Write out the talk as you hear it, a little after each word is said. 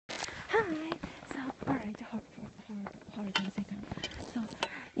hold on a second. So,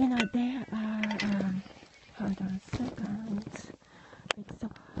 there are, hold on a second.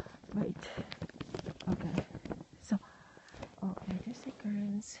 Wait. Okay. So, wait a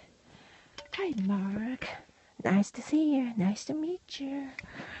second. Hi, Mark. Nice to see you. Nice to meet you.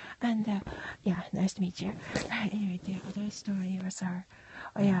 And, yeah, nice to meet you. Anyway, the other story was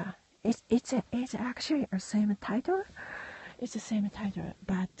it's actually the same title. It's the same title,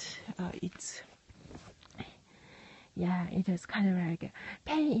 but it is kind of like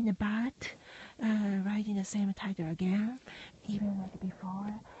pain in the butt, writing the same title again, even like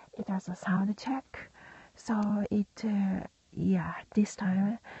before. It has a sound check, so this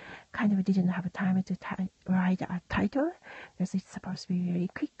time kind of didn't have time to write a title because it's supposed to be really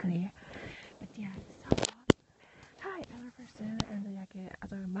quickly. But yeah, so hi, other person, and like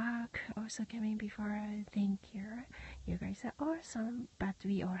other Mark also came in before. Thank you. You guys are awesome, but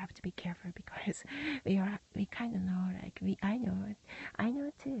we all have to be careful because we kind of know, I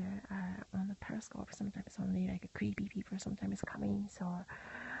know too. On the Periscope, sometimes only like creepy people sometimes come in, so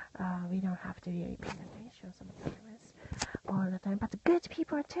we don't have to really pay attention sometimes all the time. But good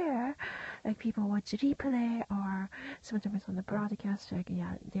people too, like people watch replay or sometimes on the broadcast,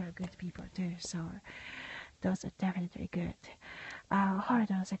 they're good people too. So those are definitely good.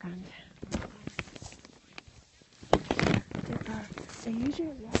 Hold on a second. They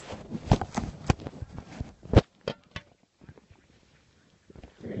usually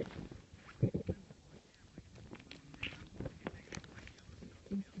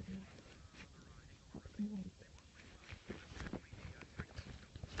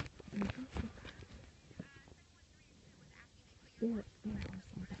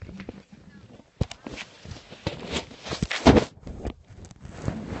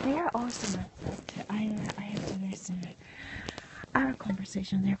they are awesome, but I have to listen our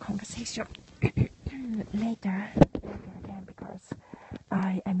conversation, their conversation later again because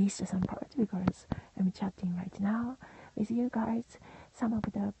I missed some part because I'm chatting right now with you guys, some of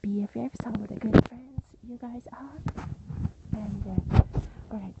the BFF, some of the good friends you guys are. And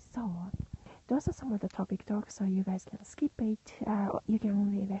alright, so those are some of the topic talks, so you guys can skip it. You can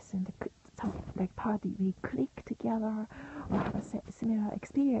only listen to some like part we click together or have a similar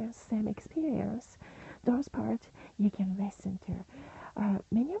experience, same experience. Those parts you can listen to.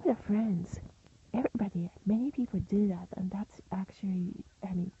 Many of the friends, many people do that, and that's actually,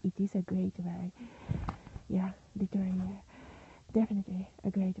 it is a great way. Yeah, literally, definitely a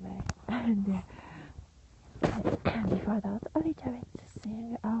great way. And before that, a little bit to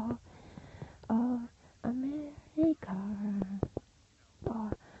sing, oh, America,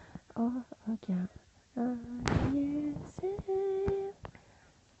 again, yes,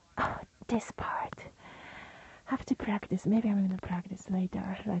 this part. Have to practice. Maybe I'm gonna practice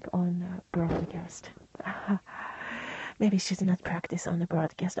later, like on broadcast. Maybe should not practice on the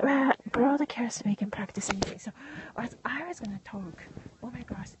broadcast. Broadcast we can practice anyway. So as I was gonna talk. Oh my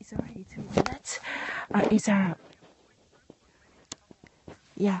gosh, it's already 2 minutes.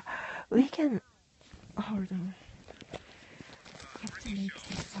 We can hold on. Have to make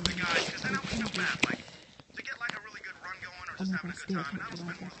this guys, because then I would feel bad. Like to get like a really good run going or just having a good time, and I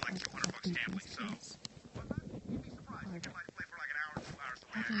was spending more than like $200 gambling. So you'd be surprised. You can like play for like an hour, 2 hours.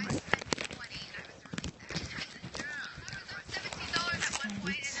 I spent 20 and I was really sad. $17 at one point, and then I'm like, well, this is a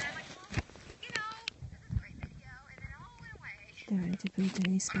great video, and then it all went away. There to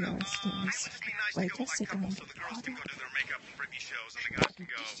Britney Spears does. Wait a second. So the girls can go do their makeup and Britney shows, and the guys can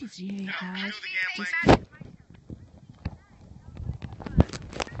go. This is really hard. Do the gambling.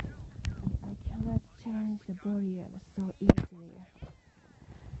 I cannot change the volume so easily.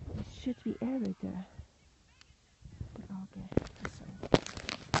 It should be able to. Okay, so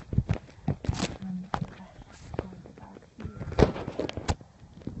I'm going back here.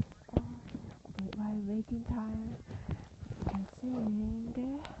 Okay, while waiting time, I'm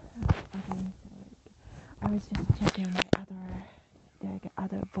singing. I was just checking my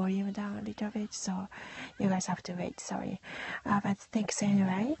other volume down a little bit, so you guys have to wait, sorry. But thanks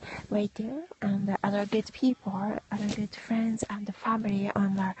anyway, waiting, and other good people, other good friends and family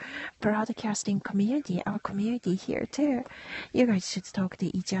on our broadcasting community, our community here too. You guys should talk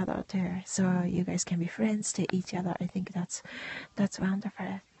to each other too, so you guys can be friends to each other. I think that's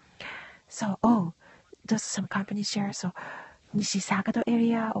wonderful. So, there's some company share, so Nishisagado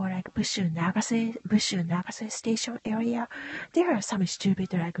area or like Bushu Nagase station area, there are some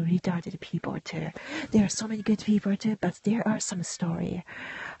stupid, like retarded people too. There are so many good people too, but there are some story,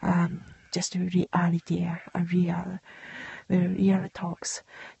 just reality, real talks.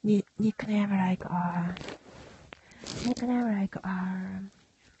 Nickname like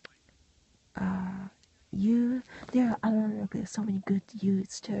there are so many good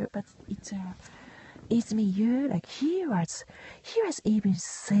youths too, but it's me, you, like he was even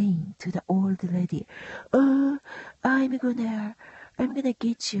saying to the old lady, oh, I'm gonna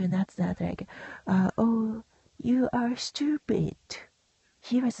get you, not that, like, oh, you are stupid.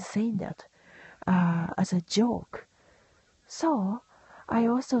 He was saying that as a joke. So I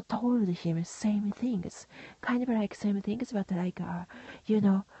also told him same things, kind of like same things, but like,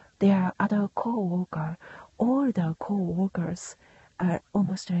 there are other older co-workers are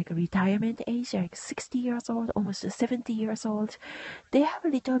almost like retirement age, like 60 years old, almost 70 years old. They have a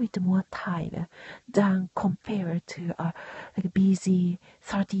little bit more time than compared to like busy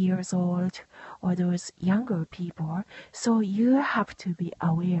 30 years old or those younger people. So you have to be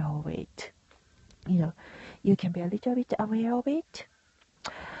aware of it. You can be a little bit aware of it.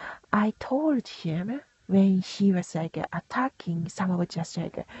 I told him when he was like attacking some of just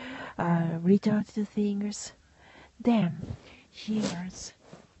like little things. Then here's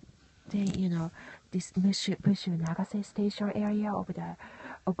this Mushu Nagase station area of the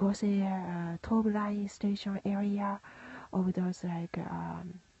Ogose Tobu Line station area of those like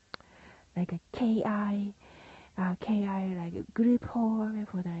a KI like group home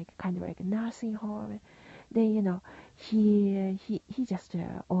for like kind of like nursing home. Then he just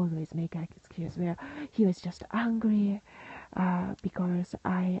always make an excuse where he was just angry because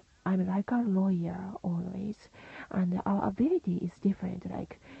I'm like a lawyer always, and our ability is different.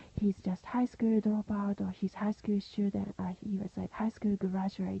 Like he's just high school dropout or he's high school student. He was like high school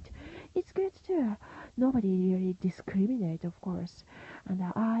graduate. It's good too. Nobody really discriminate, of course. And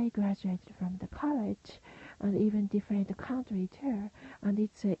I graduated from the college and even different country too. And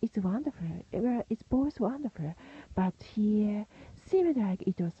it's wonderful. It's both wonderful. But here seemed like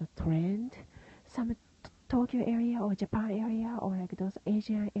it was a trend. Some Tokyo area or Japan area or like those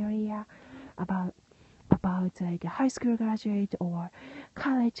Asian area about like a high school graduate or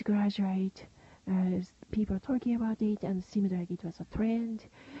college graduate. People talking about it and seemed like it was a trend.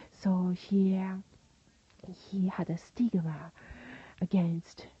 So here he had a stigma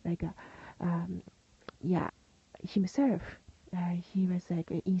against like himself. He was like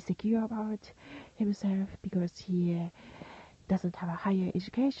insecure about himself because he doesn't have a higher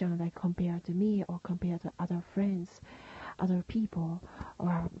education like compared to me or compared to other friends, other people,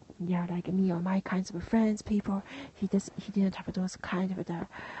 or like me or my kinds of friends, people. He didn't have those kind of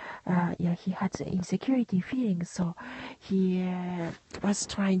he had the insecurity feelings, so he was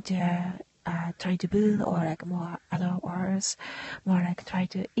trying to build or like more other words, more like try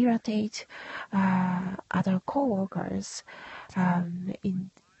to irritate other co-workers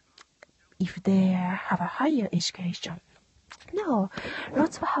if they have a higher education. No,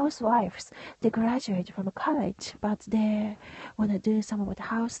 lots of housewives, they graduate from college, but they want to do some of the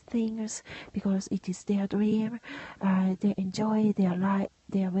house things because it is their dream. They enjoy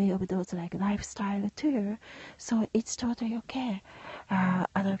their way of those like lifestyle too. So it's totally okay.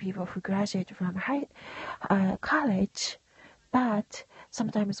 Other people who graduate from college, but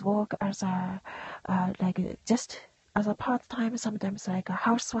sometimes work as a like just as a part-time, sometimes like a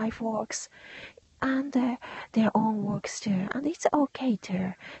housewife works, and their own works too, and it's okay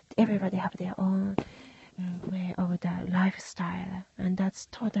too. Everybody have their own way of the lifestyle, and that's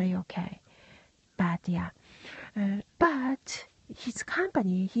totally okay. But but his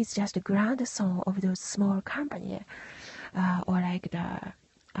company, he's just a grandson of those small company, or like the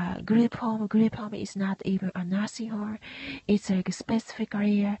group home. Group home is not even a nursing home. It's like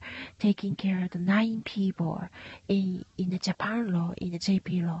specifically taking care of the 9 people in the Japan law, in the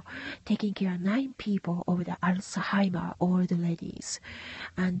JP law, taking care of 9 people of the Alzheimer old ladies,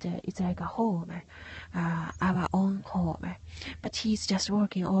 and it's like a home, our own home. But he's just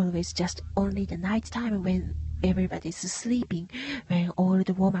working always just only the night time when everybody's sleeping, when all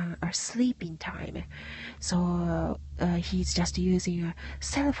the women are sleeping time. So he's just using a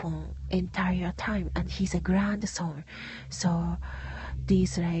cell phone entire time, and he's a grandson. So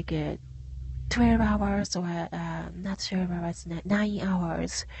these like 12 hours or not 12 hours, 9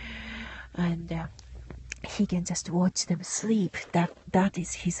 hours, and he can just watch them sleep. That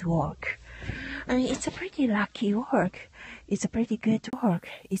is his work. I mean, it's a pretty lucky work. It's a pretty good work.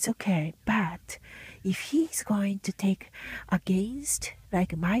 It's okay. But if he's going to take against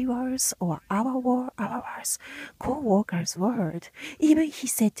like my words or our words, co-workers' word, even he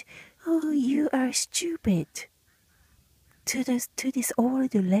said, "Oh, you are stupid," to this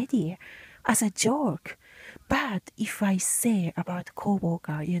old lady as a joke. But if I say about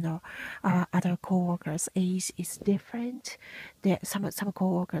coworker, other coworkers' age is different. Some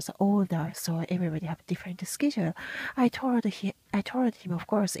coworkers are older, so everybody have different schedule. I told him, of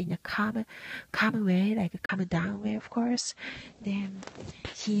course, in a calm way, like a calm down way, of course. Then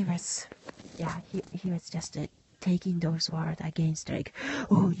he was, he was just taking those words against, like,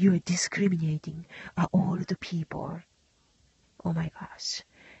 oh, you're discriminating old people. Oh my gosh.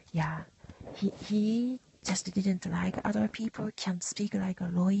 Yeah. He just didn't like other people can speak like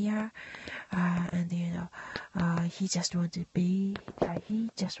a lawyer. And he just wanted to be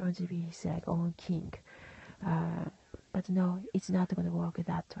his like own king. But no, it's not gonna work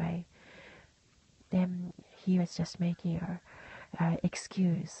that way. Then he was just making a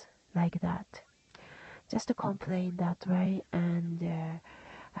excuse like that, just to complain that way, and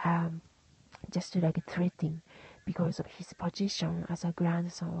just to like threaten because of his position as a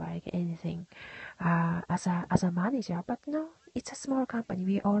grandson or like anything, as a manager. But no, it's a small company,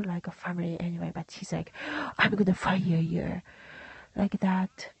 we all like a family anyway. But he's like, I'm gonna fire you like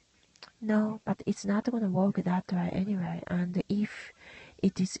that. No, but it's not gonna work that way anyway. And if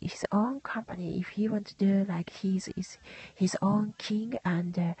it is his own company, if he wants to do like his own king,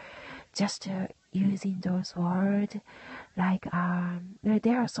 and just using those words, like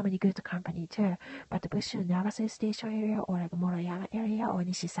there are so many good companies too, but Bushu Nagase Station area or like Moroyama area or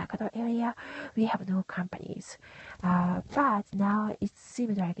Nishisakado area, we have no companies. But now it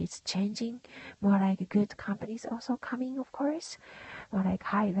seems like it's changing. More like good companies also coming, of course, or like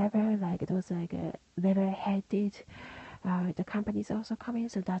high level, like those like level-headed. The companies also coming,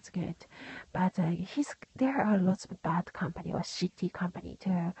 so that's good. But there are lots of bad company or shitty company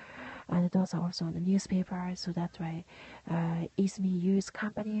too, and those are also on the newspaper. So that's why Izumi Yu's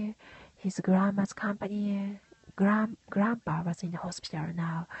company, his grandma's company, grandpa was in the hospital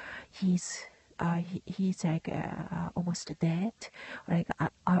now. He's like almost dead, like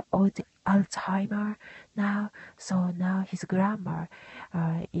Alzheimer now. So now his grandma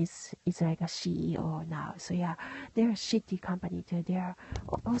is like a CEO now. So yeah, they're a shitty company too. They are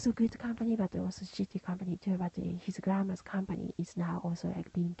also good company, but also shitty company too. But his grandma's company is now also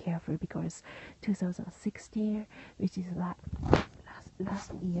like being careful because 2016, which is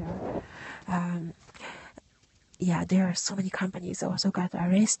last year, there are so many companies also got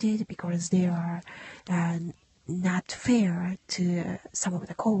arrested because they are not fair to some of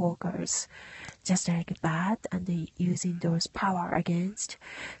the co-workers, just like bad, and they using those power against.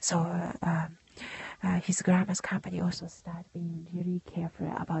 So his grandma's company also start being really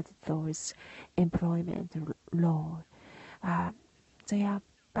careful about those employment law. So yeah,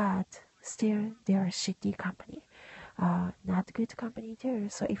 but still they are a shitty company. Not good company too.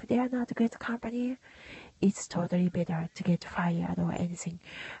 So if they are not good company, it's totally better to get fired or anything,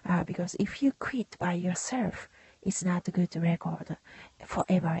 because if you quit by yourself, it's not a good record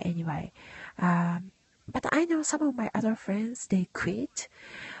forever anyway. But I know some of my other friends, they quit.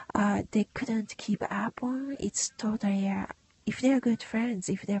 They couldn't keep up on. It's totally, if they're good friends,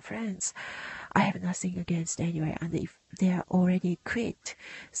 if they're friends, I have nothing against anyway. And if they're already quit,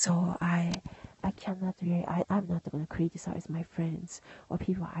 so I cannot really, I'm not going to criticize my friends or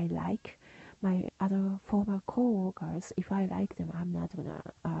people I like. My other former co-workers, if I like them, I'm not going to,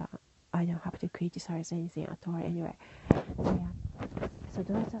 I don't have to criticize anything at all anyway. So yeah, so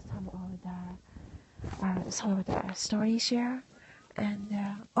those are some of the stories here. And,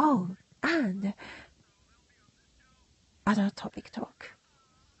 and other topic talk.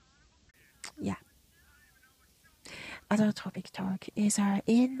 Yeah. Other topic talk is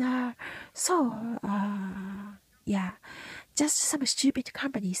yeah, just some stupid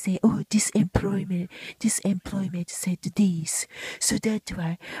company say, oh, this employment said this, so that's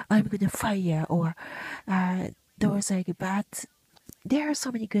why I'm gonna fire, or those like bad. There are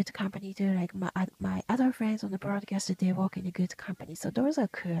so many good companies too. Like my other friends on the broadcast, they work in a good company, so those are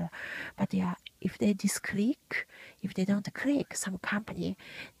cool. But yeah, if they if they don't click some company,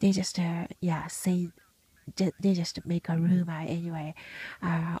 they just say, they just make a rumor anyway.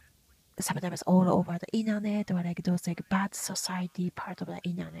 Sometimes all over the internet, or like those like bad society part of the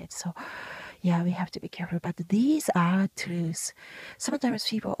internet. So yeah, we have to be careful. But these are truths. Sometimes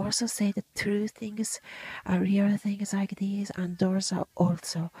people also say the true things, real things like these, and those are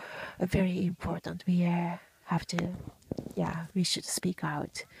also very important. We have to, we should speak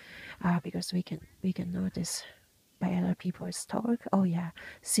out, because we can notice by other people's talk. Oh yeah,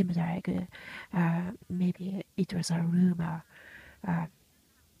 seems like maybe it was a rumor.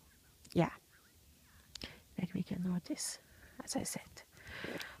 Yeah, like we can notice, as I said.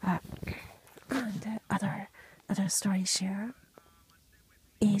 And other story share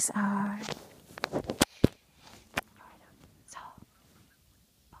is